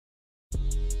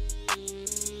Welcome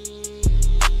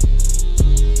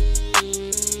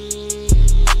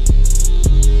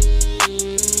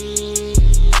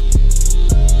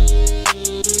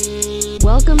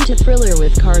to Thriller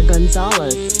with Car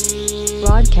Gonzalez,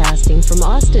 broadcasting from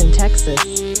Austin, Texas,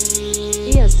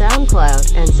 via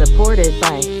SoundCloud and supported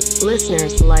by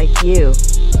listeners like you.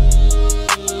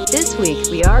 This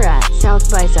week we are at South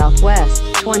by Southwest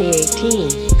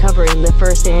 2018, covering the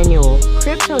first annual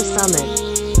Crypto Summit.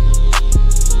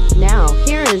 Now,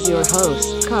 here is your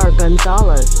host, Car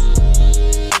Gonzalez.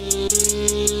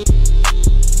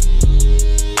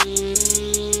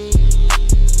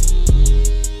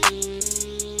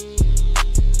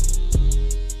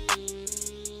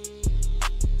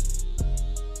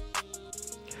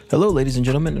 Hello, ladies and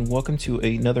gentlemen, and welcome to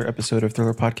another episode of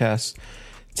Thriller Podcast.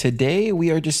 Today,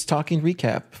 we are just talking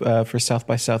recap for South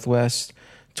by Southwest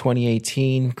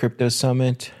 2018 Crypto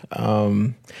Summit.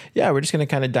 We're just going to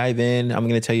kind of dive in. I'm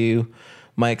going to tell you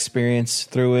my experience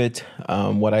through it,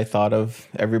 what I thought of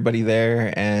everybody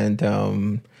there, and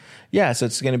so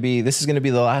this is going to be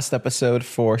the last episode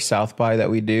for South by that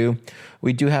we do.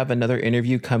 We do have another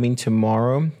interview coming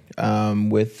tomorrow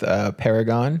with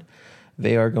Paragon.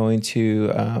 They are going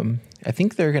to, I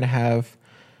think they're going to have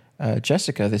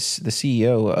Jessica, the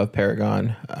CEO of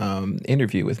Paragon,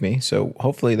 interview with me. So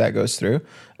hopefully that goes through.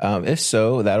 If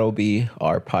so, that'll be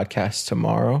our podcast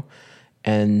tomorrow.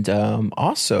 And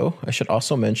also, I should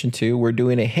also mention too, we're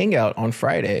doing a hangout on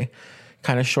Friday,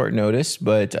 kind of short notice,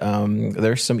 but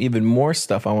there's some even more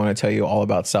stuff I want to tell you all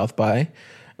about South by.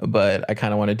 But I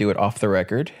kind of want to do it off the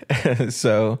record.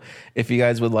 So if you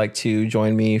guys would like to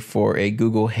join me for a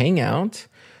Google Hangout,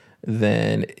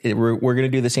 then we're going to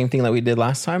do the same thing that we did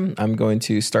last time. I'm going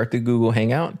to start the Google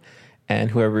Hangout,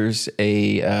 and whoever's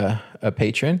a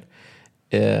patron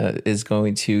is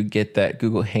going to get that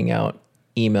Google Hangout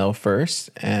email first,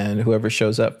 and whoever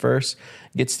shows up first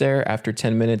gets there. After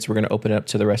 10 minutes, we're going to open it up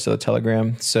to the rest of the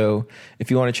Telegram. So if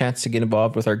you want a chance to get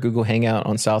involved with our Google Hangout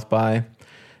on South by,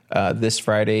 this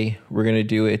Friday, we're going to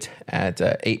do it at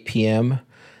 8 p.m.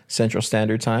 Central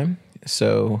Standard Time.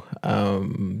 So,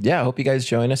 I hope you guys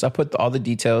join us. I'll put all the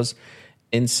details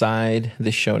inside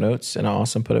the show notes, and I'll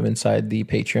also put them inside the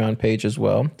Patreon page as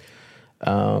well.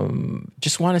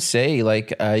 Just want to say,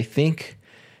 I think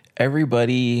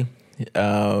everybody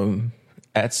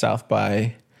at South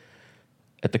by,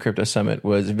 at the Crypto Summit,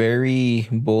 was very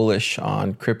bullish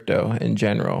on crypto in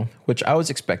general, which I was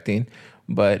expecting.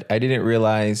 But I didn't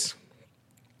realize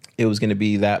it was going to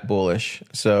be that bullish.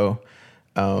 So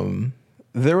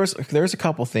there was a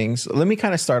couple things. Let me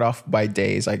kind of start off by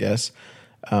days, I guess.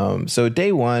 So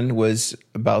day one was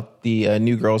about the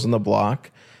new girls on the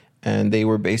block, and they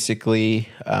were basically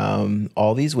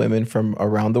all these women from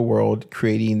around the world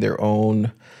creating their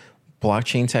own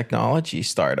blockchain technology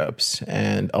startups,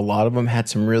 and a lot of them had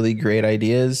some really great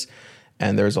ideas.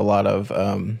 And there's a lot of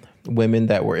women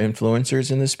that were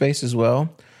influencers in this space as well.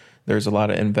 There's a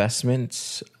lot of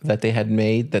investments that they had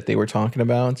made that they were talking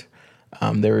about.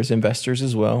 There was investors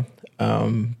as well.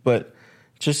 But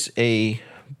just a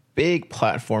big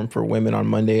platform for women on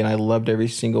Monday. And I loved every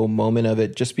single moment of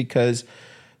it, just because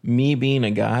me being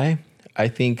a guy, I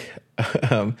think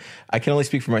I can only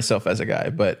speak for myself as a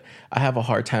guy, but I have a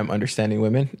hard time understanding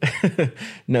women.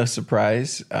 No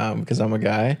surprise, because I'm a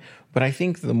guy. But I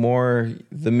think the more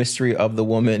the mystery of the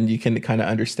woman, you can kind of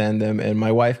understand them. And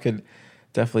my wife could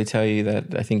definitely tell you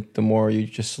that I think the more you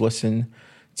just listen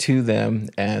to them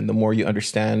and the more you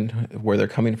understand where they're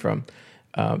coming from,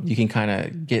 you can kind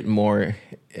of get more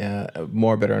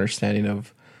better understanding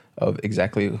of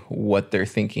exactly what they're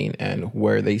thinking and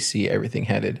where they see everything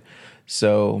headed.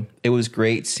 So it was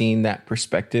great seeing that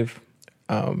perspective,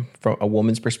 from a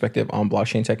woman's perspective on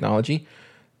blockchain technology.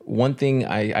 One thing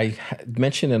I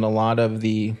mentioned in a lot of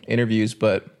the interviews,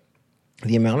 but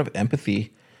the amount of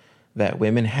empathy that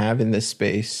women have in this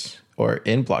space or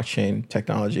in blockchain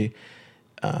technology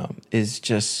it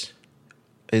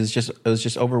was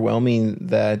just overwhelming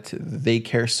that they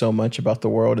care so much about the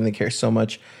world and they care so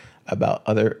much about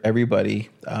everybody.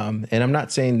 And I'm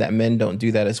not saying that men don't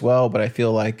do that as well, but I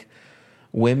feel like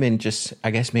women just,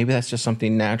 I guess maybe that's just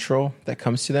something natural that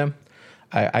comes to them.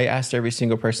 I asked every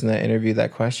single person that interviewed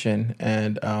that question,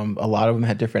 and a lot of them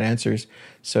had different answers.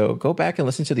 So go back and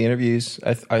listen to the interviews.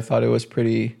 I thought it was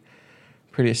pretty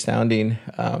astounding.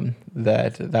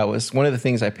 That was one of the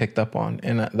things I picked up on,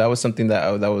 and that was something that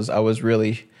I was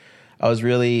really.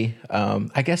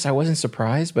 I guess I wasn't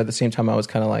surprised, but at the same time, I was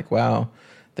kind of like, wow,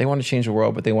 they want to change the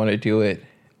world, but they want to do it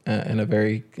in a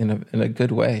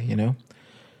good way, you know.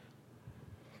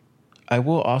 I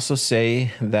will also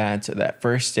say that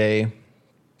first day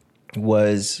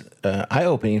was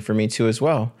eye-opening for me too as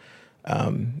well.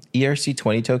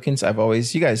 ERC20 tokens,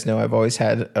 you guys know, I've always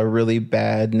had a really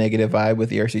bad negative vibe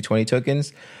with ERC20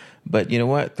 tokens. But you know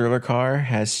what? Thriller Car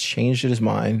has changed his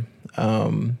mind.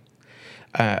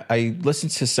 I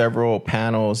listened to several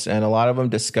panels, and a lot of them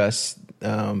discussed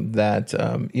that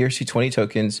ERC20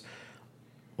 tokens,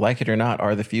 like it or not,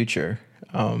 are the future.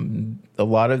 A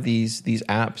lot of these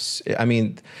apps, I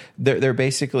mean, they're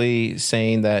basically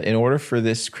saying that in order for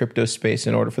this crypto space,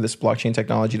 in order for this blockchain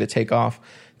technology to take off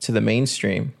to the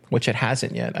mainstream, which it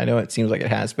hasn't yet. I know it seems like it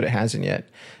has, but it hasn't yet.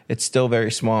 It's still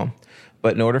very small.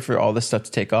 But in order for all this stuff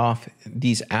to take off,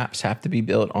 these apps have to be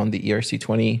built on the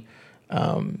ERC20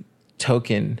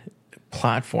 token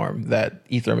platform that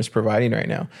Ethereum is providing right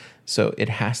now. So it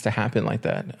has to happen like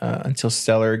that until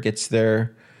Stellar gets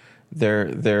their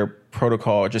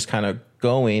protocol just kind of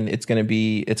going. It's going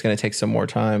to take some more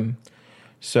time.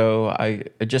 So I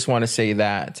just want to say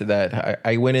that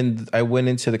I went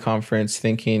into the conference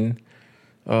thinking,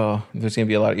 oh, there's going to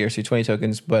be a lot of ERC20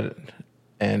 tokens,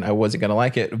 and I wasn't going to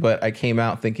like it. But I came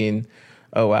out thinking,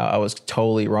 oh wow, I was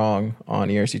totally wrong on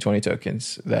ERC20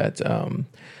 tokens. That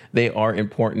they are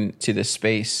important to this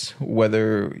space,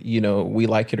 whether we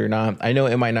like it or not. I know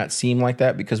it might not seem like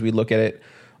that because we look at it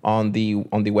on the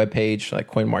webpage like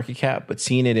CoinMarketCap, but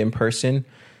seeing it in person,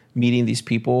 meeting these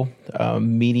people,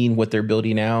 meeting what they're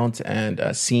building out,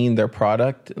 and seeing their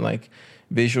product like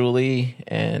visually,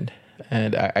 and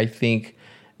I think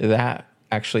that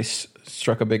actually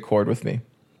struck a big chord with me.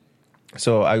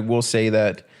 So I will say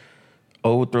that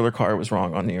Thriller Car was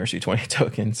wrong on the ERC20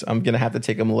 tokens. I'm gonna have to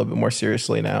take them a little bit more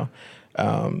seriously now.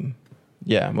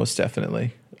 Yeah, most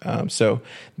definitely. So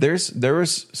there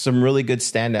was some really good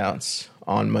standouts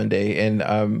on Monday, and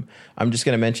I'm just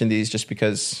going to mention these just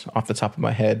because off the top of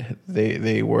my head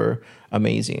they were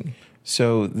amazing.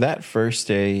 So that first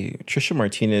day, Trisha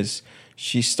Martinez,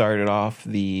 she started off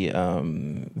the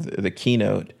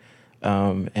keynote,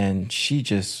 and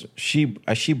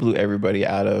she blew everybody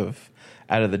out of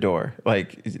the door.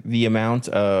 Like the amount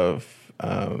of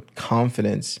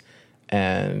confidence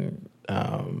and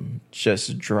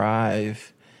just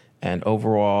drive and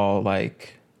overall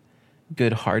like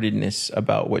good-heartedness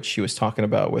about what she was talking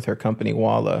about with her company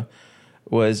Walla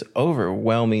was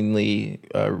overwhelmingly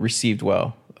received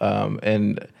well.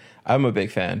 And I'm a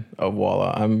big fan of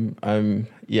Walla. I'm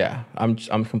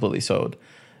completely sold.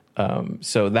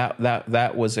 So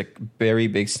that was a very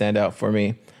big standout for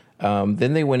me.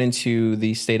 Then they went into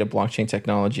the state of blockchain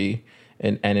technology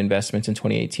and investments in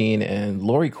 2018, and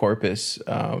Lori Corpus,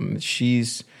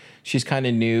 she's kind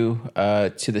of new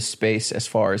to the space as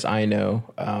far as I know.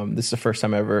 This is the first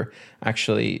time I ever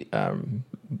actually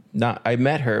I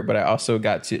met her, but I also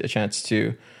got a chance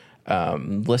to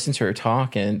listen to her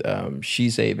talk. And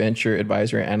she's a venture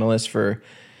advisor and analyst for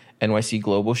NYC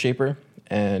Global Shaper.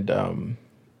 And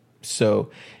so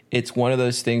it's one of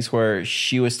those things where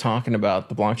she was talking about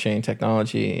the blockchain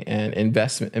technology and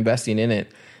investing in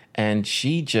it. And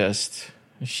she just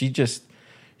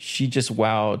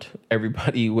wowed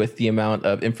everybody with the amount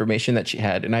of information that she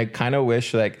had. And I kind of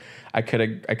wish like I could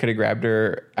have grabbed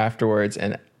her afterwards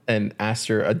and asked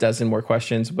her a dozen more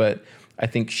questions, but I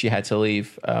think she had to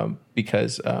leave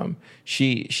because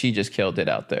she just killed it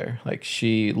out there. Like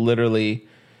she literally,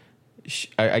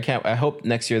 I hope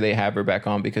next year they have her back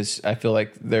on, because I feel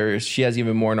like she has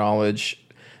even more knowledge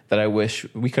that I wish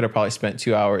we could have probably spent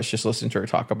 2 hours just listening to her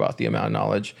talk about the amount of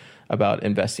knowledge about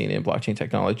investing in blockchain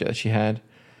technology that she had.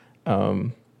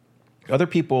 Other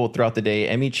people throughout the day,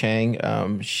 Emmy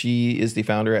Chang, she is the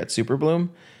founder at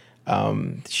Superbloom.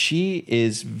 She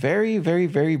is very, very,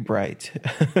 very bright.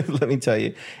 Let me tell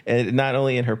you, and not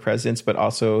only in her presence, but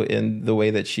also in the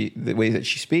way that she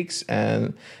speaks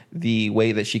and the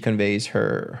way that she conveys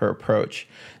her approach.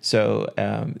 So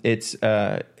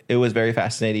it was very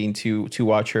fascinating to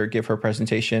watch her give her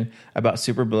presentation about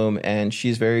Superbloom, and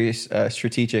she's very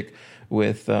strategic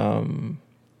with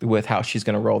how she's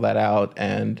going to roll that out.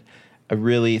 And I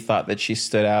really thought that she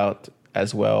stood out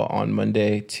as well on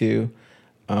Monday too.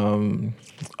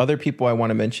 Other people I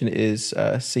want to mention is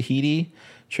Sahidi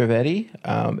Trivedi,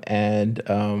 and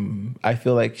I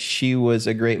feel like she was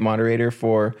a great moderator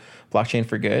for Blockchain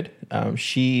for Good.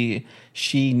 She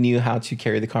knew how to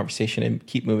carry the conversation and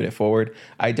keep moving it forward.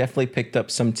 I definitely picked up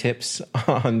some tips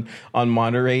on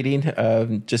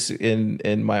moderating, just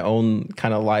in my own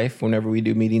kind of life whenever we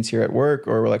do meetings here at work,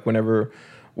 or like whenever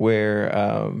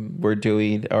we're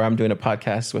doing, or I'm doing a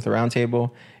podcast with a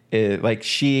roundtable. Like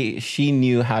she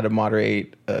knew how to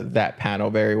moderate that panel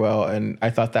very well, and I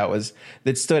thought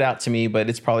that stood out to me. But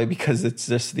it's probably because it's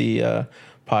just the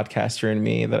podcaster in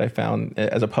me that I found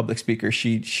as a public speaker.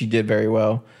 She did very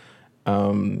well.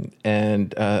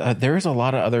 And there's a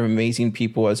lot of other amazing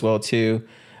people as well too.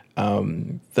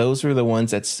 Those were the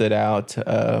ones that stood out.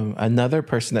 Another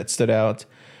person that stood out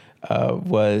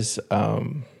was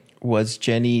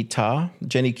Jenny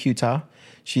Q Ta.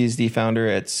 She's the founder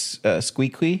at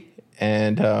Squeaky,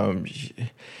 and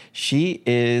she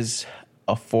is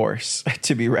a force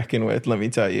to be reckoned with. Let me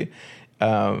tell you,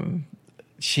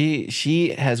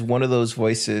 she has one of those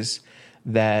voices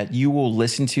that you will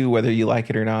listen to whether you like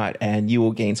it or not, and you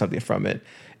will gain something from it.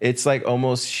 It's like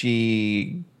almost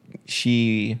she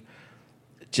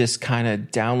just kind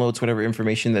of downloads whatever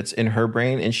information that's in her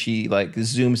brain and she like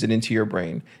zooms it into your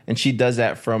brain. And she does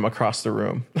that from across the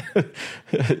room,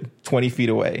 20 feet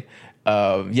away.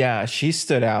 Yeah, she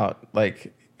stood out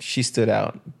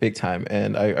big time.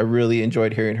 And I really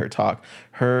enjoyed hearing her talk.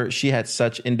 She had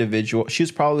such individual, she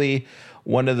was probably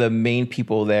one of the main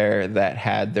people there that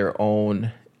had their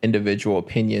own individual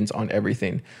opinions on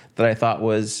everything that I thought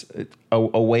was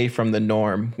away from the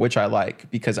norm, which I like,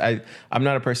 because I'm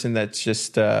not a person that's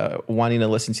just wanting to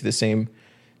listen to the same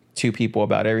two people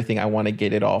about everything. I want to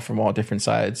get it all from all different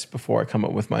sides before I come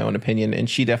up with my own opinion. And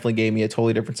she definitely gave me a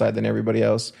totally different side than everybody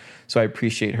else. So I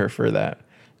appreciate her for that.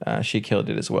 She killed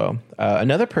it as well.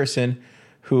 Another person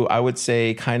who I would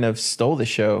say kind of stole the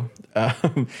show,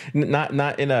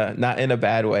 not in a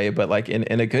bad way, but like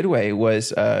in a good way, was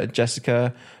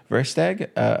Jessica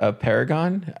Versteg of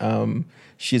Paragon.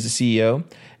 She's a CEO,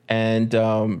 and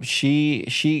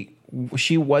she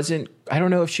wasn't. I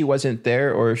don't know if she wasn't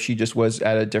there or if she just was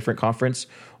at a different conference,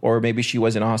 or maybe she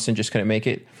was in Austin, just couldn't make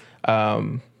it.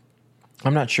 I'm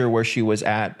not sure where she was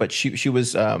at, but she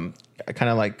was kind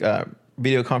of like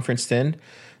video conferenced in.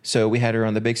 So we had her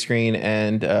on the big screen,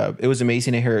 and it was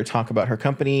amazing to hear her talk about her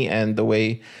company and the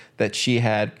way that she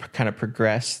had kind of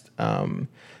progressed.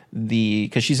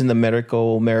 Because she's in the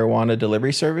medical marijuana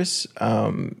delivery service,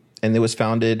 and it was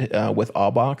founded with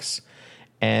Allbox.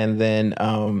 And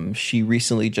then she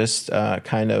recently just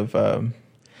kind of,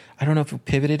 I don't know if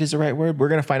pivoted is the right word. We're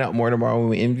going to find out more tomorrow when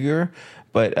we interview her.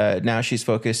 But now she's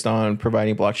focused on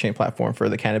providing blockchain platform for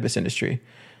the cannabis industry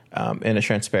in a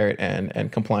transparent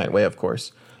and compliant way, of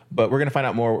course. But we're going to find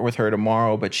out more with her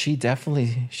tomorrow. But she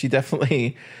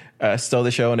definitely stole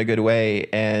the show in a good way.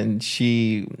 And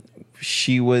she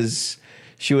was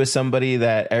somebody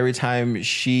that every time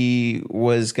she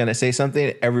was going to say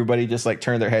something, everybody just like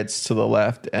turned their heads to the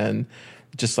left and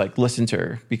just like listened to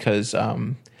her, because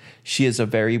she is a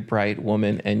very bright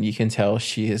woman, and you can tell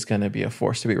she is going to be a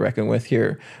force to be reckoned with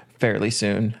here fairly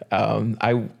soon.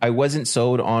 I wasn't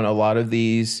sold on a lot of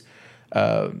these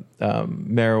marijuana,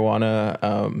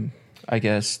 I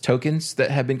guess, tokens that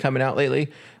have been coming out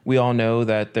lately. We all know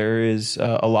that there is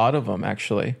a lot of them,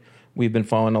 actually. We've been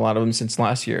following a lot of them since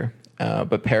last year.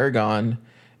 But Paragon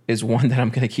is one that I'm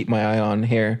going to keep my eye on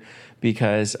here,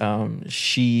 because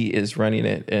she is running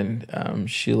it, and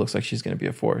she looks like she's going to be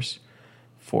a force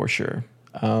for sure.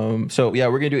 So yeah,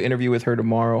 we're going to do an interview with her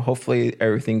tomorrow. Hopefully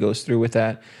everything goes through with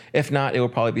that. If not, it will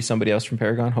probably be somebody else from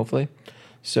Paragon, hopefully.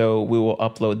 So we will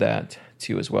upload that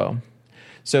too as well.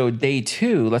 So day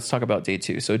 2, let's talk about day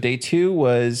 2. So day 2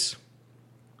 was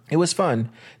fun.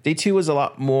 Day 2 was a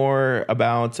lot more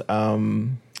about,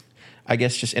 I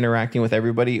guess, just interacting with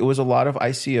everybody. It was a lot of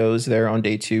ICOs there on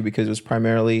day 2, because it was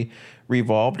primarily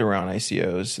revolved around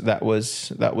ICOs. That was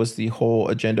the whole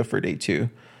agenda for day 2,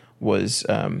 was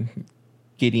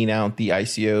getting out the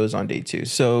ICOs on day 2.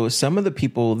 So some of the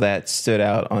people that stood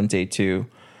out on day 2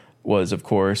 was, of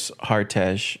course,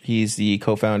 Hartesh. He's the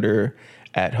co-founder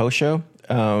at Hosho.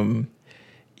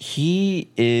 He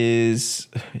is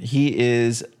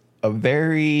a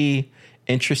very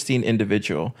interesting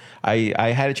individual.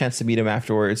 I had a chance to meet him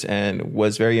afterwards and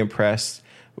was very impressed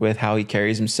with how he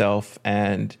carries himself.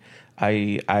 And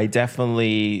I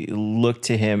definitely look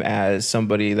to him as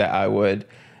somebody that I would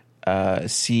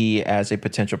see as a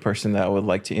potential person that I would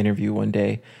like to interview one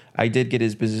day. I did get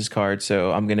his business card,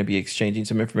 so I'm going to be exchanging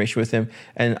some information with him,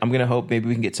 and I'm going to hope maybe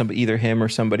we can get either him or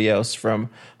somebody else from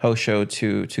Hosho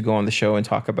to go on the show and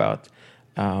talk about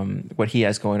what he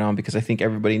has going on, because I think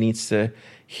everybody needs to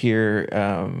hear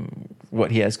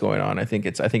what he has going on. I think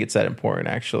it's that important,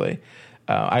 actually.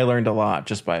 I learned a lot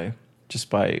just by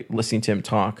listening to him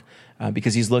talk,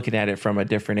 because he's looking at it from a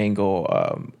different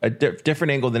angle,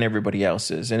 different angle than everybody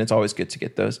else's, and it's always good to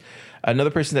get those.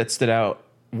 Another person that stood out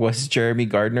was Jeremy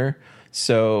Gardner.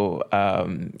 So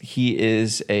he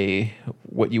is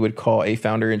what you would call a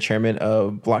founder and chairman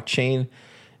of Blockchain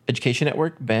Education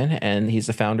Network, Ben, and he's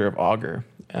the founder of Augur.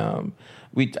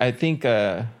 I think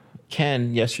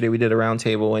Ken, yesterday we did a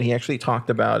roundtable, and he actually talked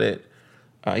about it.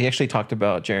 He actually talked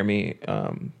about Jeremy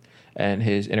and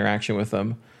his interaction with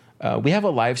them We have a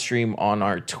live stream on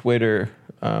our Twitter.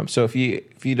 So if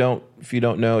you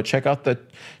don't know, check out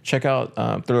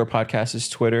Thriller Podcast's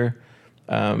Twitter.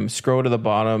 Scroll to the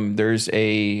bottom. There's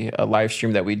a live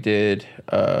stream that we did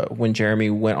when Jeremy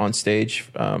went on stage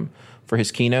for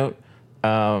his keynote.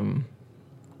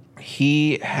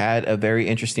 He had a very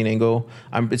interesting angle.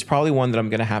 It's probably one that I'm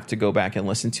going to have to go back and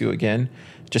listen to again,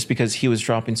 just because he was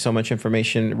dropping so much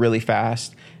information really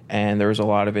fast, and there was a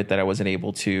lot of it that I wasn't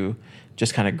able to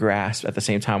just kind of grasp at the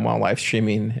same time while live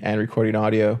streaming and recording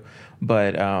audio.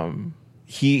 But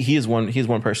he is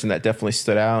one person that definitely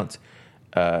stood out,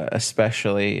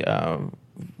 especially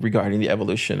regarding the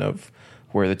evolution of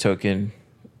where the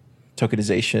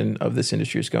tokenization of this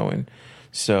industry is going.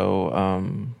 So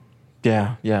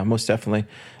yeah, most definitely.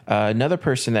 Another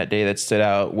person that day that stood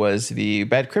out was the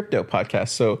Bad Crypto podcast.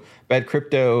 So Bad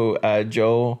Crypto,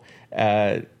 Joel,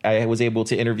 I was able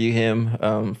to interview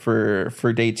him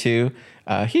for day 2.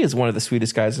 He is one of the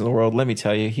sweetest guys in the world. Let me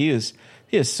tell you, he is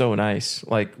so nice.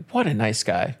 Like, what a nice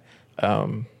guy.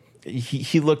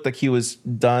 He looked like he was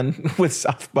done with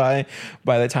South by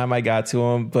the time I got to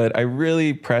him, but I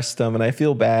really pressed him, and I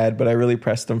feel bad, but I really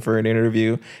pressed him for an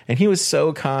interview, and he was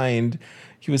so kind.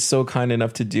 He was so kind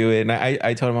enough to do it. And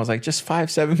I told him, I was like, just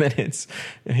 5-7 minutes.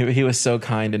 And he was so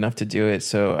kind enough to do it.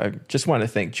 So I just want to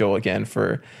thank Joel again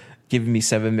for giving me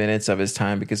 7 minutes of his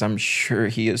time, because I'm sure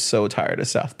he is so tired of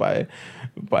South by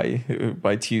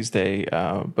Tuesday.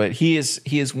 But he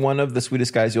is one of the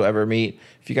sweetest guys you'll ever meet.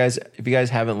 If you guys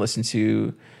haven't listened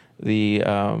to the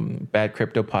Bad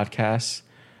Crypto podcast,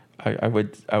 I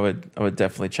would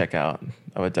definitely check out.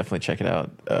 I would definitely check it out.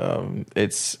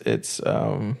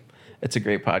 It's a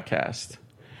great podcast.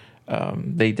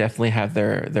 They definitely have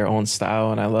their own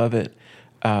style, and I love it.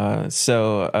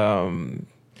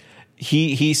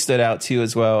 He stood out too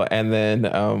as well. And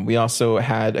then we also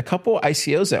had a couple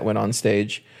ICOs that went on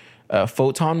stage.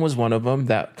 Photon was one of them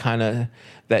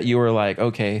that you were like,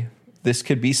 okay, this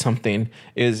could be something.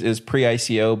 Is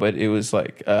pre-ICO, but it was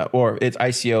like, or it's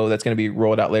ICO that's going to be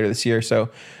rolled out later this year.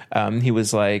 So he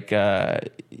was like,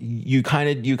 you kind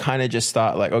of just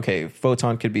thought like, okay,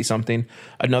 Photon could be something.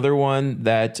 Another one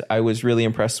that I was really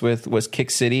impressed with was Kick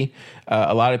City.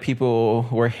 A lot of people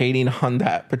were hating on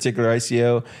that particular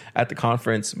ICO at the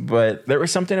conference, but there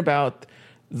was something about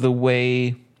the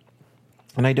way,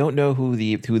 and I don't know who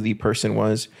the person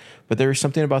was, but there was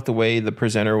something about the way the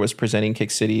presenter was presenting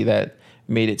Kick City that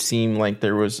made it seem like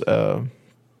there was a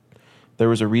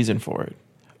reason for it.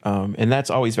 And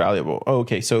that's always valuable. Oh,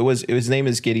 okay. So his name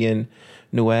is Gideon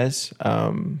Nuez.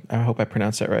 I hope I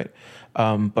pronounced that right.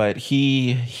 But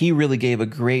he really gave a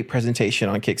great presentation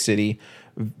on Kick City,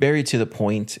 very to the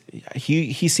point.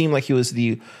 He seemed like he was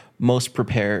the most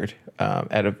prepared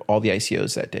out of all the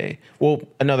ICOs that day. Well,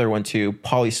 another one too,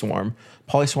 Polyswarm.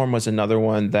 Polyswarm was another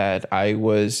one that I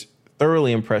was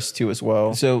thoroughly impressed too as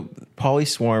well. So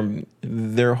Polyswarm,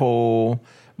 their whole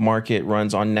market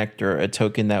runs on Nectar, a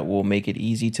token that will make it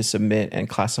easy to submit and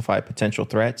classify potential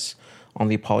threats on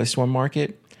the Polyswarm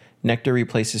market. Nectar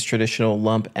replaces traditional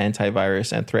lump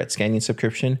antivirus and threat scanning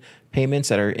subscription payments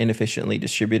that are inefficiently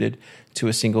distributed to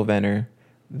a single vendor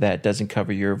that doesn't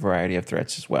cover your variety of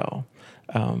threats as well.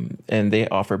 And they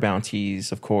offer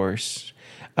bounties, of course.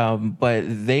 But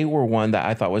they were one that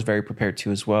I thought was very prepared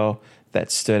too as well, that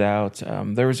stood out.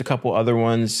 There was a couple other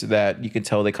ones that you could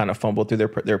tell they kind of fumbled through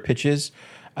their pitches.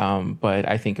 But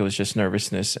I think it was just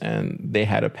nervousness, and they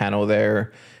had a panel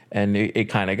there, and it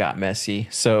kind of got messy.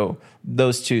 So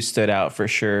those two stood out for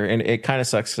sure. And it kind of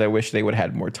sucks because I wish they would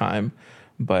have had more time.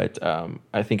 But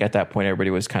I think at that point, everybody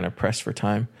was kind of pressed for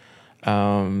time.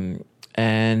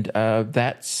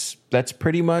 That's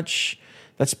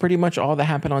pretty much all that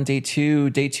happened on day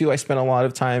 2. Day 2, I spent a lot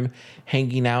of time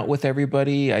hanging out with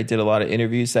everybody. I did a lot of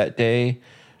interviews that day.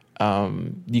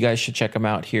 You guys should check them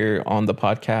out here on the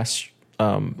podcast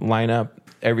lineup.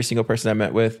 Every single person I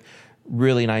met with,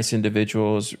 really nice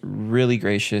individuals, really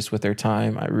gracious with their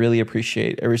time. I really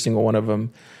appreciate every single one of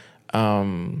them.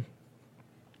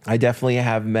 I definitely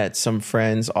have met some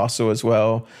friends also as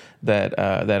well that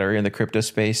are in the crypto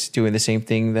space doing the same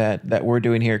thing that we're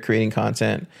doing here, creating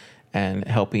content and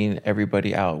helping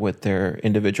everybody out with their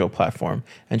individual platform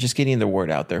and just getting the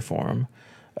word out there for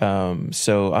them.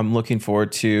 So I'm looking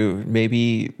forward to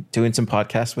maybe doing some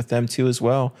podcasts with them too as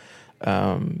well.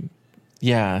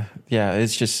 Yeah,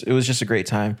 it was just a great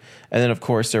time. And then of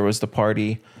course there was the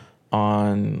party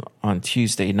on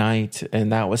Tuesday night,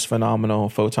 and that was phenomenal.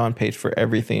 Photon paid for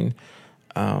everything.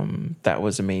 That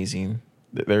was amazing.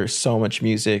 There's so much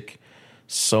music,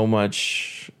 so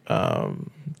much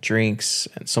drinks,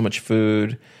 and so much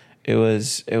food. It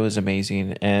was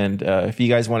amazing. And if you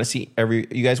guys want to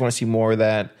see more of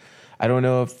that, I don't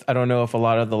know if a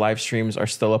lot of the live streams are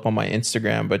still up on my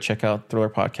Instagram, but check out Thriller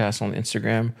Podcast on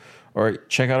Instagram or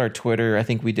check out our Twitter. I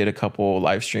think we did a couple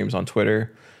live streams on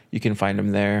Twitter. You can find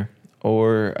them there.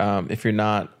 Or if you're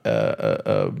not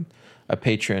a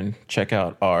patron, check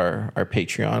out our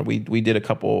Patreon. We did a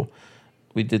couple.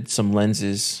 We did some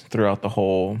lenses throughout the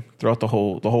whole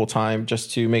time,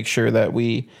 just to make sure that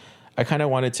I kind of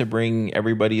wanted to bring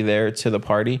everybody there to the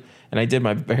party, and I did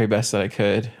my very best that I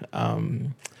could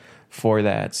for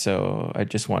that. So I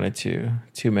just wanted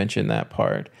to mention that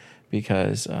part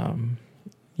because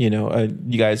you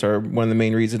guys are one of the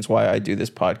main reasons why I do this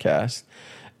podcast,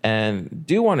 and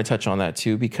do want to touch on that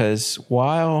too because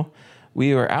while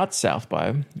we were out South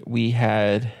by, we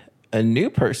had a new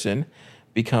person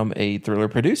become a Thriller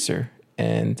producer,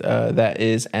 and that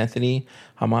is Anthony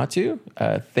Hamatu.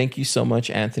 Thank you so much,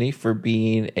 Anthony, for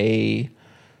being a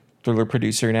Thriller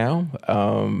producer now.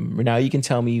 Now you can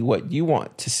tell me what you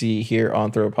want to see here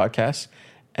on Thriller Podcast,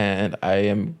 and I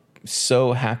am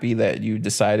so happy that you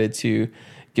decided to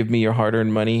give me your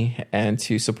hard-earned money and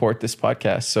to support this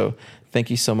podcast. So thank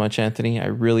you so much, Anthony. I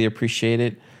really appreciate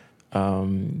it.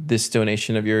 This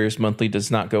donation of yours monthly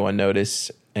does not go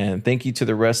unnoticed. And thank you to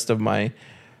the rest of my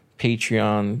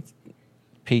Patreon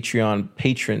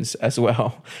patrons as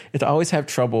well. I always have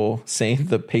trouble saying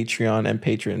the Patreon and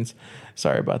patrons.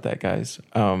 Sorry about that, guys.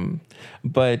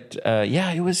 But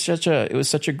it was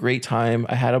such a great time.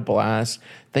 I had a blast.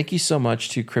 Thank you so much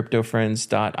to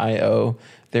CryptoFriends.io.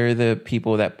 They're the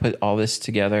people that put all this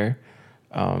together,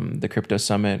 the Crypto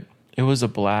Summit. It was a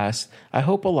blast. I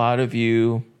hope a lot of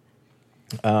you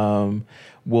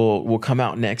will come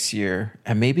out next year,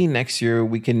 and maybe next year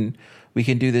we can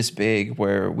do this big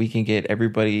where we can get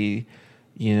everybody,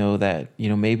 that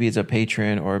maybe it's a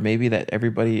patron, or maybe that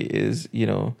everybody is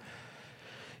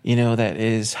that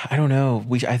is, I don't know.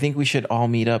 I think we should all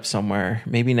meet up somewhere.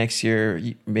 Maybe next year,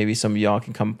 maybe some of y'all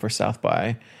can come for South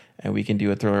by, and we can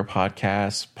do a Thriller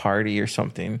podcast party or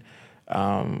something.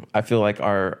 I feel like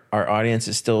our audience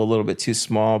is still a little bit too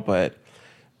small, but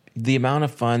the amount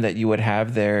of fun that you would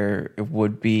have there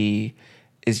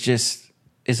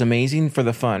is amazing for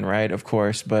the fun, right? Of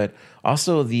course, but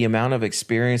also the amount of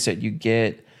experience that you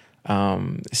get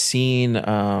seeing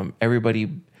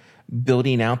everybody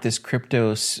building out this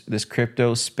crypto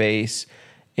space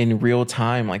in real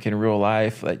time, like in real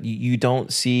life. Like you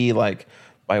don't see like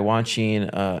by watching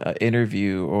an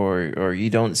interview, or you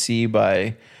don't see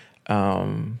by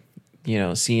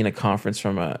seeing a conference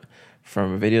from a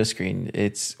video screen.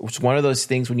 It's one of those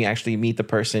things when you actually meet the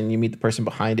person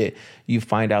behind it, you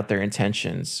find out their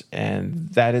intentions. And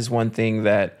that is one thing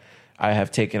that I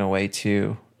have taken away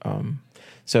too.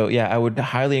 So yeah, I would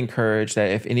highly encourage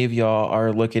that if any of y'all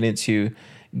are looking into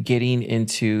getting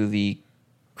into the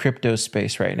crypto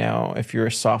space right now, if you're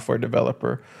a software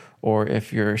developer, or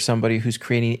if you're somebody who's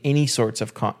creating any sort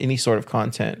of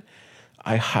content,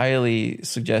 I highly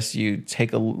suggest you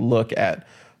take a look at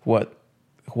what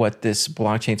this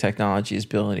blockchain technology is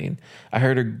building. I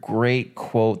heard a great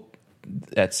quote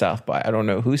at South by. I don't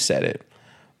know who said it,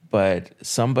 but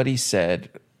somebody said,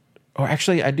 or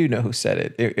actually I do know who said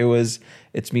it.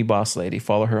 It's me, Boss Lady.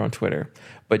 Follow her on Twitter.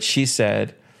 But she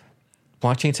said,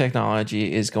 blockchain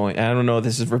technology is going, I don't know if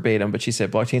this is verbatim, but she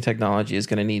said blockchain technology is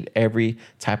going to need every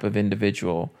type of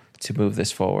individual to move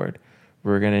this forward.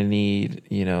 We're going to need,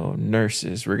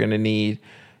 nurses. We're going to need,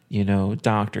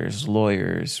 doctors,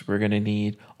 lawyers. We're going to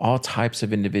need all types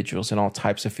of individuals in all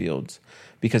types of fields,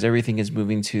 because everything is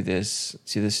moving to this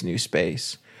new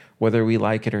space. Whether we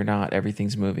like it or not,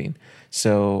 everything's moving.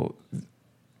 So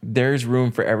there's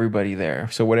room for everybody there.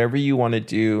 So whatever you want to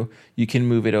do, you can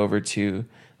move it over to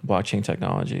blockchain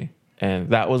technology. And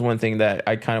that was one thing that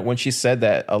I kind of, when she said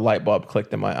that, a light bulb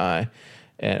clicked in my eye.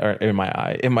 In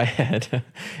my head.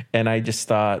 And I just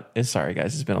thought, and sorry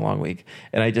guys, it's been a long week.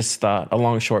 And I just thought, a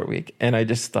long, short week. And I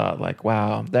just thought like,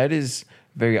 wow, that is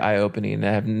very eye-opening.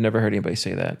 I have never heard anybody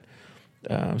say that.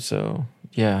 So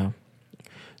yeah.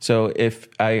 So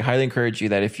I highly encourage you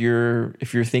that if you're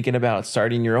thinking about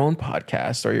starting your own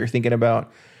podcast, or you're thinking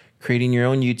about creating your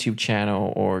own YouTube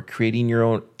channel, or creating your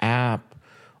own app,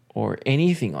 or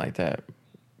anything like that,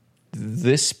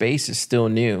 this space is still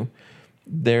new.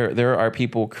 There are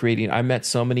people creating. I met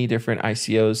so many different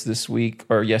ICOs this week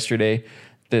or yesterday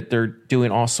that they're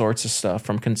doing all sorts of stuff,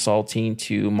 from consulting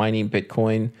to mining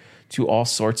Bitcoin to all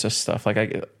sorts of stuff.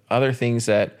 Like other things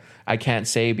that I can't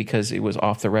say because it was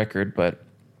off the record, but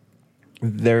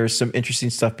there's some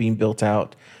interesting stuff being built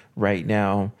out right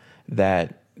now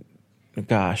that,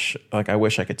 gosh, like I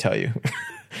wish I could tell you,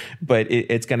 but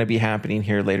it's going to be happening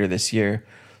here later this year.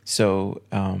 So,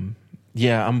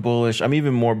 yeah, I'm bullish. I'm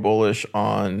even more bullish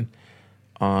on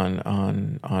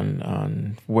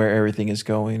on where everything is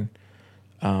going.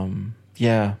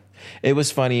 Yeah, it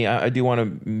was funny. I do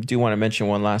want to mention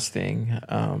one last thing.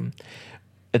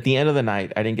 At the end of the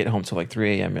night, I didn't get home till like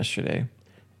 3 a.m. yesterday,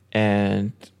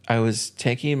 and I was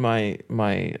taking my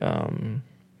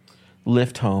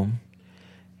Lyft home,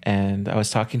 and I was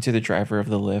talking to the driver of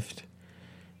the Lyft,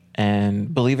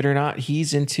 and believe it or not,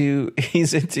 he's into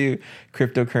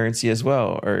cryptocurrency as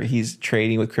well, or he's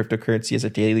trading with cryptocurrency as a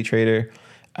daily trader.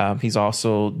 He's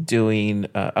also doing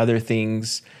other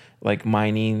things like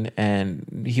mining,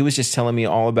 and he was just telling me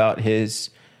all about his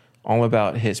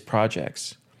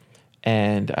projects.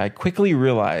 And I quickly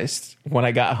realized when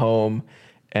I got home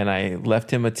and I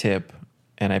left him a tip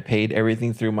and I paid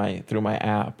everything through my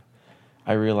app,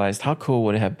 I realized how cool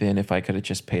would it have been if I could have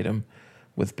just paid him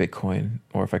with Bitcoin,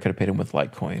 or if I could have paid him with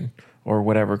Litecoin or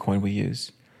whatever coin we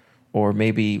use. Or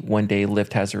maybe one day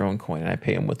Lyft has their own coin and I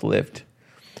pay him with Lyft.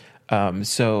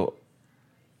 So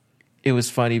it was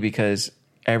funny because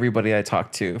everybody I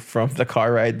talked to, from the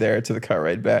car ride there to the car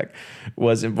ride back,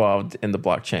 was involved in the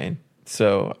blockchain.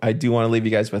 So I do want to leave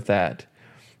you guys with that.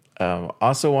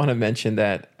 Also want to mention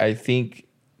that I think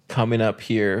coming up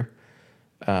here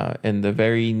in the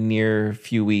very near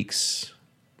few weeks,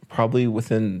 probably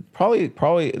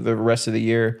the rest of the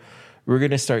year, we're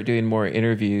going to start doing more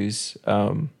interviews.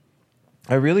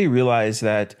 I really realized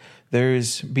that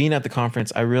being at the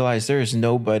conference, I realized there is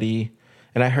nobody,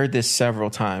 and I heard this several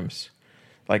times.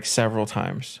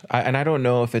 I don't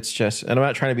know if it's just, and I'm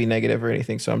not trying to be negative or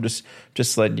anything, so I'm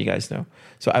just letting you guys know.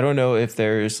 So I don't know if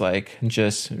there's like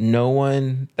just no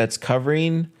one that's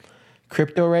covering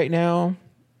crypto right now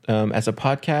as a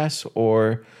podcast,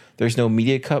 or there's no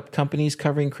media companies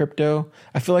covering crypto.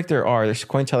 I feel like there's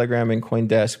Cointelegraph and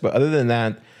CoinDesk, but other than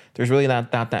that, there's really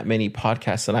not that many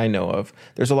podcasts that I know of.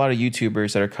 There's a lot of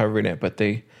YouTubers that are covering it, but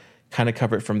they kind of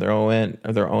cover it from their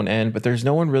own end. But there's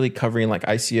no one really covering like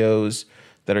ICOs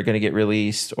that are going to get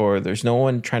released, or there's no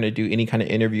one trying to do any kind of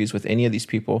interviews with any of these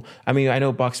people. I mean, I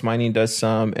know Box Mining does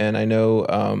some, and I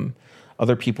know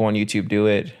other people on YouTube do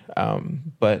it.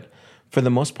 But for the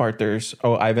most part, there's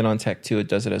Ivan on Tech too. It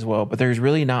does it as well. But there's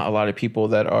really not a lot of people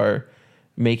that are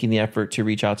making the effort to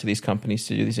reach out to these companies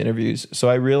to do these interviews. So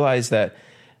I realized that,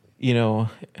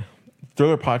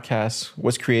 Thriller Podcast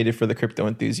was created for the crypto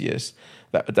enthusiasts.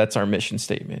 That's our mission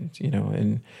statement,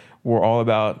 and we're all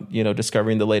about,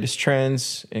 discovering the latest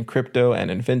trends in crypto and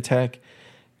in fintech.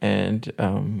 And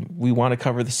we want to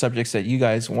cover the subjects that you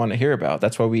guys want to hear about.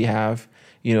 That's why we have,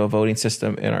 a voting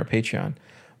system in our Patreon.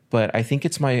 But I think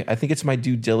it's my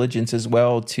due diligence as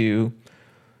well to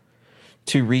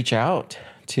reach out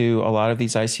to a lot of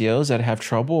these ICOs that have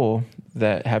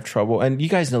trouble. And you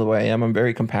guys know the way I am. I'm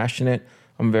very compassionate.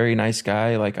 I'm a very nice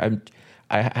guy. Like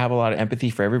I have a lot of empathy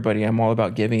for everybody. I'm all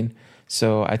about giving.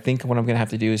 So I think what I'm going to have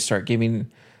to do is start becoming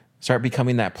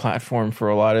that platform for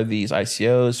a lot of these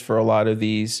ICOs, for a lot of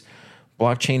these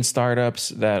blockchain startups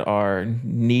that are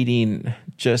needing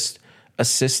just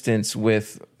assistance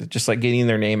with just like getting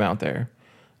their name out there.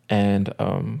 And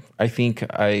I think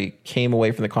I came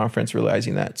away from the conference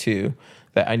realizing that too,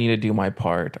 that I need to do my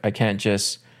part. I can't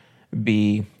just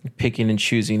be picking and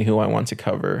choosing who I want to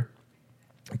cover.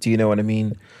 Do you know what I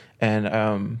mean?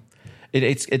 And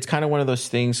it's kind of one of those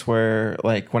things where,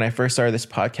 like, when I first started this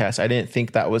podcast, I didn't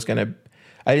think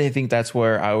that's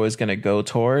where I was gonna go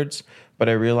towards. But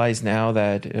I realize now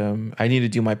that I need to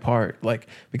do my part, like,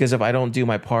 because if I don't do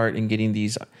my part in getting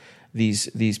these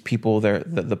people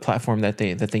the platform that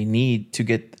they need to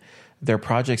get their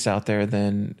projects out there,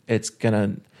 then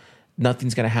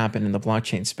nothing's gonna happen in the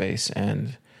blockchain space,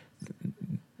 and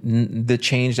the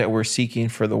change that we're seeking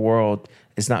for the world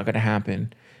is not going to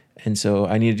happen. And so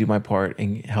I need to do my part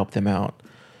and help them out.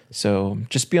 So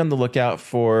just be on the lookout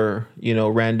for,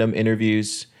 random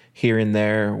interviews here and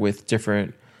there with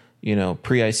different,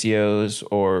 pre-ICOs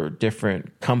or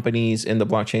different companies in the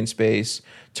blockchain space.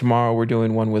 Tomorrow we're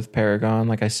doing one with Paragon,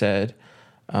 like I said.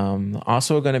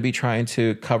 Also going to be trying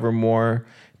to cover more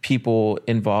people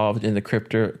involved in the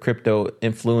crypto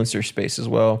influencer space as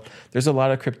well. There's a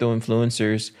lot of crypto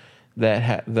influencers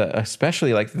that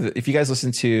especially like if you guys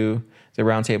listen to the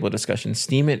roundtable discussion,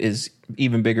 Steemit is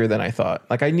even bigger than I thought.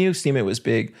 Like, I knew Steemit was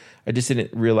big. I just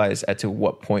didn't realize to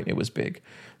what point it was big.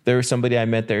 There was somebody I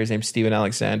met there. His name's Steven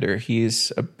Alexander.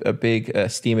 He's a big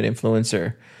Steemit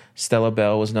influencer. Stella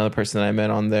Bell was another person that I met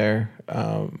on there.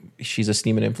 She's a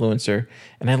Steemit influencer.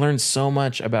 And I learned so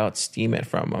much about Steemit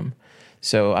from them.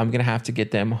 So I'm going to have to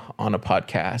get them on a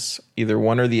podcast, either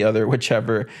one or the other,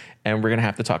 whichever. And we're going to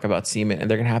have to talk about Steemit, and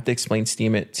they're going to have to explain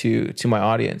Steemit to my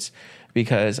audience,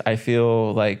 because I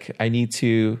feel like I need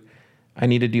to I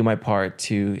need to do my part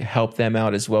to help them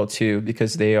out as well too,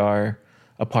 because they are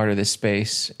a part of this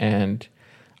space. And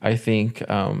I think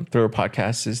Thriller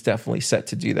Podcast is definitely set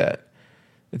to do that.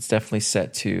 It's definitely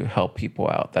set to help people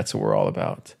out. That's what we're all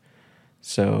about.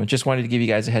 So just wanted to give you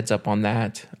guys a heads up on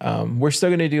that. We're still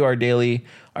going to do our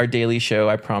daily show.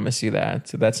 I promise you that.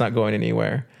 So that's not going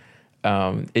anywhere.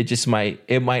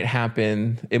 It might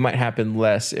happen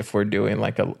less if we're doing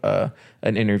like an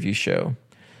interview show.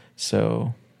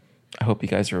 So I hope you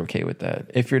guys are okay with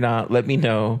that. If you're not, let me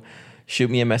know. Shoot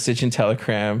me a message in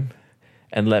Telegram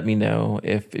and let me know.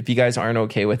 If you guys aren't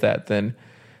okay with that, then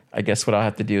I guess what I'll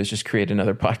have to do is just create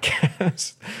another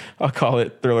podcast. I'll call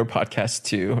it Thriller Podcast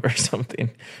 2 or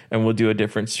something, and we'll do a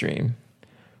different stream.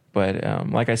 But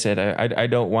like I said, I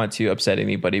don't want to upset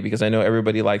anybody, because I know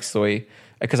everybody likes the way,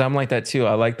 because I'm like that too.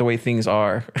 I like the way things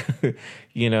are, and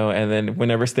then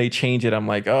whenever they change it, I'm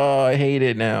like, oh, I hate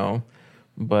it now.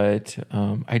 But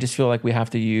I just feel like we have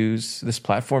to use this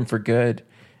platform for good.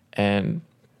 And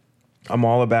I'm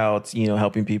all about,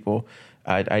 helping people.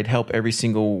 I'd help every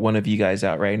single one of you guys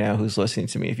out right now who's listening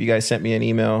to me. If you guys sent me an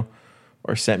email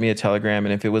or sent me a telegram,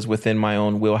 and if it was within my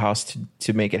own wheelhouse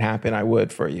to make it happen, I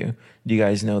would for you. You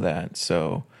guys know that.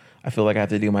 So I feel like I have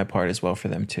to do my part as well for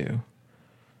them too.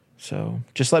 So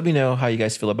just let me know how you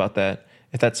guys feel about that.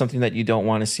 If that's something that you don't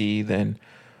want to see, then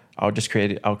I'll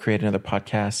create another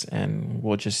podcast and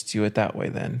we'll just do it that way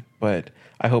then. But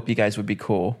I hope you guys would be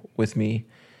cool with me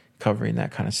covering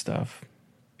that kind of stuff.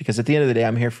 Because at the end of the day,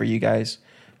 I'm here for you guys.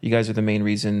 You guys are the main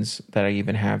reasons that I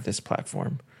even have this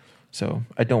platform. So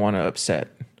I don't want to upset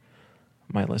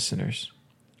my listeners.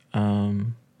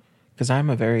 Because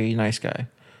I'm a very nice guy.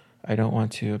 I don't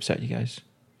want to upset you guys.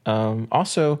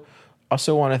 Also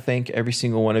want to thank every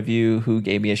single one of you who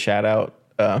gave me a shout out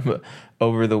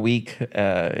over the week,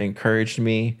 encouraged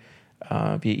me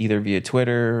via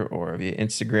Twitter or via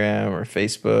Instagram or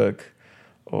Facebook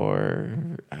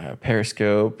or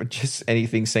Periscope, just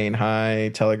anything, saying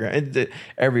hi, Telegram,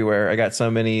 everywhere. I got so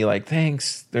many like,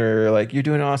 thanks. They're like, you're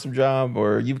doing an awesome job,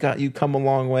 or you come a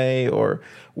long way, or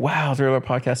wow, Thriller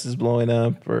Podcast is blowing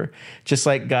up, or just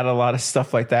like got a lot of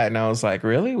stuff like that. And I was like,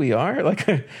 really? We are? Like,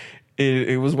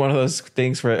 it was one of those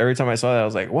things where every time I saw that, I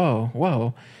was like,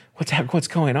 whoa, what's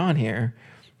going on here?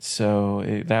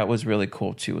 So that was really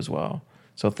cool too as well.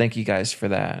 So thank you guys for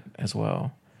that as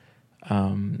well.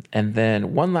 And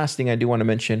then one last thing I do want to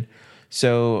mention.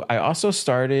 So I also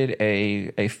started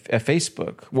a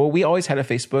Facebook. Well, we always had a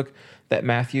Facebook that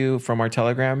Matthew from our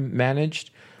Telegram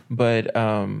managed, but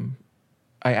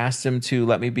I asked him to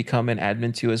let me become an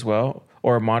admin too as well,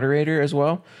 or a moderator as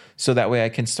well, so that way I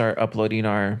can start uploading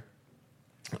our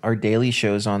daily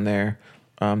shows on there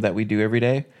that we do every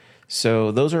day.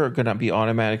 So those are going to be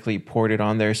automatically ported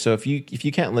on there. So if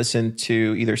you can't listen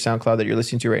to either SoundCloud that you're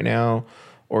listening to right now,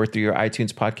 or through your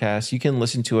iTunes podcast, you can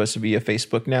listen to us via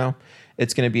Facebook now.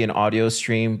 It's going to be an audio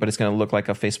stream, but it's going to look like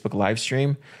a Facebook live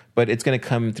stream, but it's going to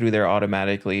come through there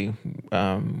automatically.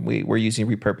 We're using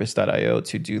repurpose.io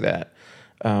to do that.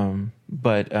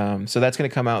 So that's going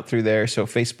to come out through there. So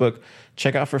Facebook,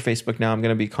 check out for Facebook now. I'm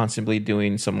going to be constantly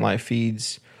doing some live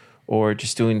feeds or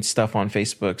just doing stuff on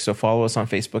Facebook. So follow us on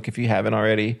Facebook if you haven't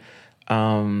already.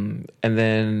 And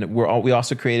then we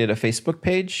also created a Facebook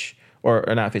page, or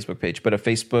not a Facebook page, but a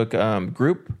Facebook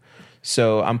group.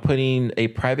 So I'm putting a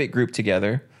private group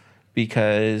together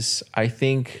because I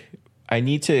think I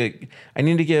need to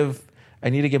give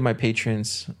my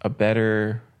patrons a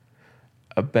better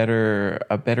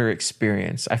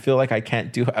experience. I feel like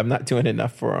I'm not doing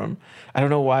enough for them. I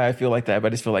don't know why I feel like that, but I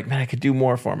just feel like, man, I could do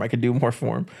more for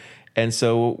them. And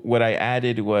so what I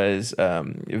added was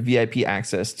VIP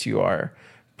access to our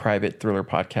private Thriller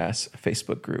Podcast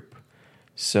Facebook group.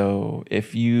 So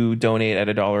if you donate at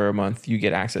 $1 a month, you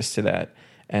get access to that.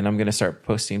 And I'm going to start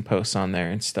posting posts on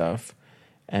there and stuff.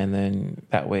 And then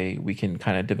that way we can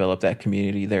kind of develop that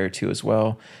community there too as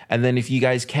well. And then if you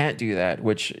guys can't do that,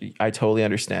 which I totally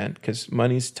understand because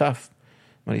money's tough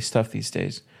these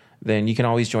days, then you can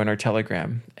always join our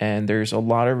Telegram. And there's a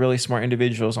lot of really smart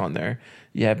individuals on there.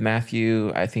 You have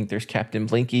Matthew. I think there's Captain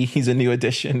Blinky. He's a new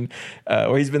addition.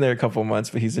 Or he's been there a couple months,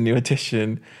 but he's a new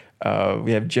addition.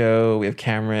 We have Joe, we have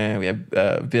Cameron, we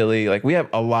have Billy. Like we have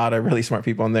a lot of really smart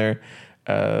people on there.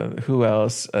 Who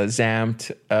else?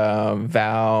 Zamt,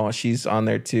 Val, she's on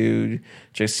there too.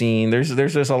 Josine.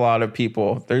 There's just a lot of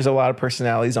people. There's a lot of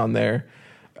personalities on there.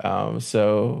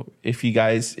 So if you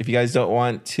guys don't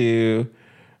want to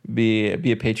be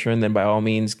a patron, then by all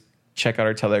means check out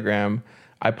our Telegram.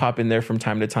 I pop in there from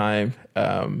time to time.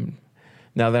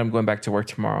 Now that I'm going back to work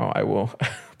tomorrow, I will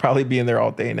probably be in there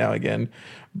all day now again.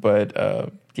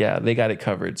 But yeah, they got it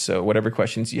covered. So whatever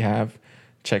questions you have,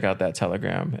 check out that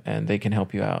Telegram, and they can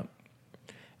help you out.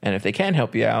 And if they can't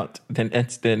help you out,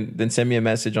 then send me a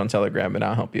message on Telegram and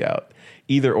I'll help you out.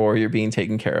 Either or, you're being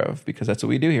taken care of, because that's what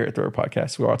we do here at Thriller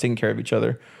Podcast. We're all taking care of each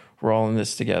other. We're all in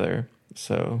this together.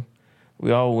 So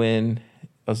we all win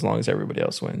as long as everybody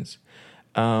else wins.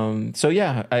 So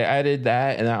yeah, I added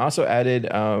that, and I also added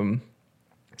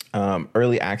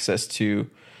early access to,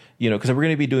 because we're going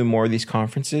to be doing more of these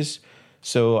conferences.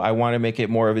 So I want to make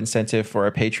it more of an incentive for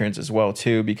our patrons as well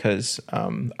too, because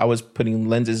I was putting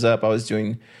lenses up. I was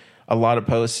doing a lot of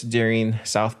posts during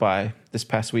South by this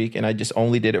past week, and I just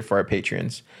only did it for our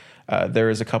patrons. There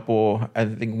was a couple, I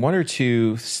think 1 or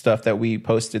 2 stuff that we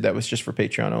posted that was just for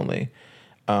Patreon only.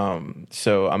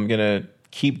 So I'm gonna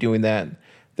keep doing that.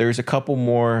 There's a couple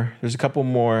more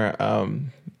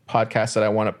podcasts that I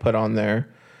want to put on there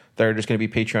that are just going to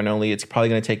be Patreon only. It's probably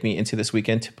going to take me into this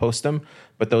weekend to post them,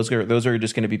 but those are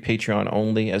just going to be Patreon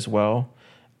only as well.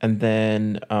 And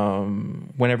then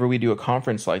whenever we do a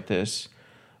conference like this,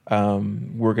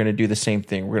 we're going to do the same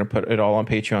thing. We're going to put it all on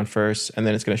Patreon first, and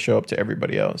then it's going to show up to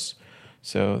everybody else.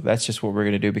 So that's just what we're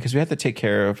going to do, because we have to take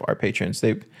care of our patrons.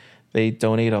 They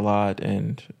donate a lot,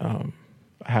 and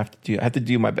I have to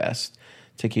do my best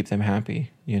to keep them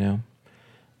happy,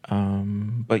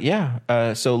 But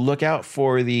yeah, so look out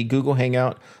for the Google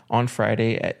Hangout on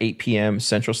Friday at 8 p.m.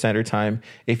 Central Standard Time.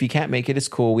 If you can't make it, it's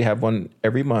cool. We have one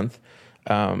every month.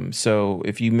 So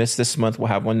if you miss this month, we'll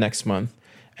have one next month.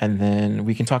 And then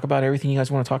we can talk about everything you guys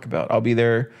want to talk about. I'll be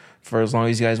there for as long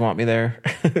as you guys want me there.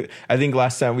 I think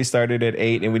last time we started at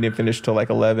 8 and we didn't finish till like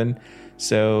 11.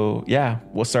 So yeah,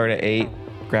 we'll start at 8.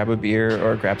 Grab a beer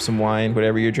or grab some wine,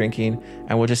 whatever you're drinking,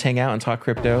 and we'll just hang out and talk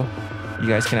crypto. You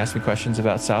guys can ask me questions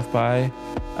about South by.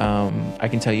 I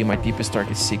can tell you my deepest,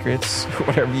 darkest secrets,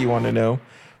 whatever you want to know.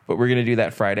 But we're going to do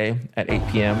that Friday at 8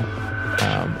 p.m.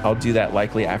 I'll do that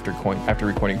likely after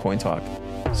recording Coin Talk.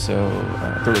 So,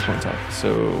 Thriller Coin Talk.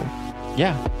 So,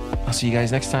 yeah, I'll see you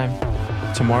guys next time.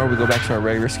 Tomorrow we go back to our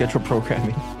regular scheduled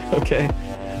programming. Okay?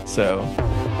 So,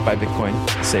 buy Bitcoin,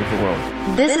 save the world.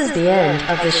 This is the end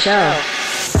of the show.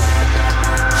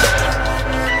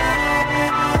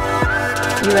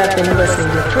 You have been listening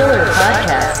to Thriller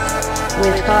Podcast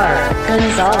with Car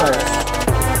Gonzalez.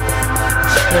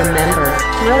 Remember,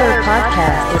 Thriller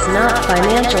Podcast is not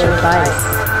financial advice.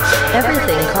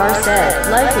 Everything Car said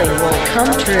likely won't come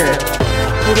true.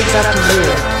 It is up to you.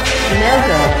 Now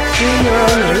go, do your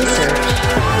own research.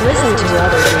 Listen to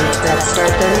other dudes that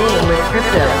start their name with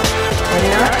crypto, and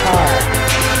not Car.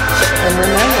 And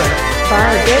remember,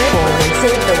 buy Bitcoin and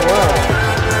save the world.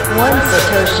 One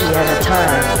Satoshi at a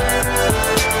time.